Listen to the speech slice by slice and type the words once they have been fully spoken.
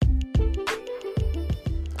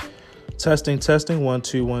Testing, testing, 1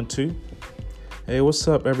 2 1 2. Hey, what's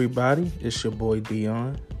up, everybody? It's your boy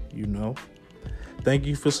Dion. You know. Thank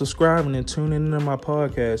you for subscribing and tuning into my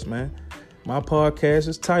podcast, man. My podcast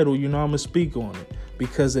is titled, I'm going to speak on it.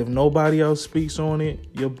 Because if nobody else speaks on it,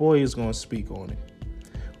 your boy is going to speak on it.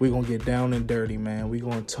 We're going to get down and dirty, man. We're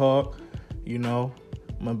going to talk, I'm going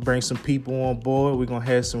to bring some people on board. We're going to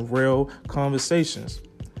have some real conversations.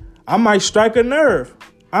 I might strike a nerve.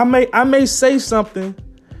 I may say something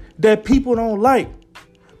that people don't like.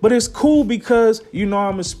 But it's cool because, I'm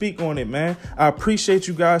going to speak on it, man. I appreciate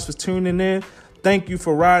you guys for tuning in. Thank you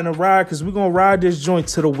for riding the ride because we're going to ride this joint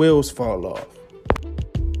till the wheels fall off.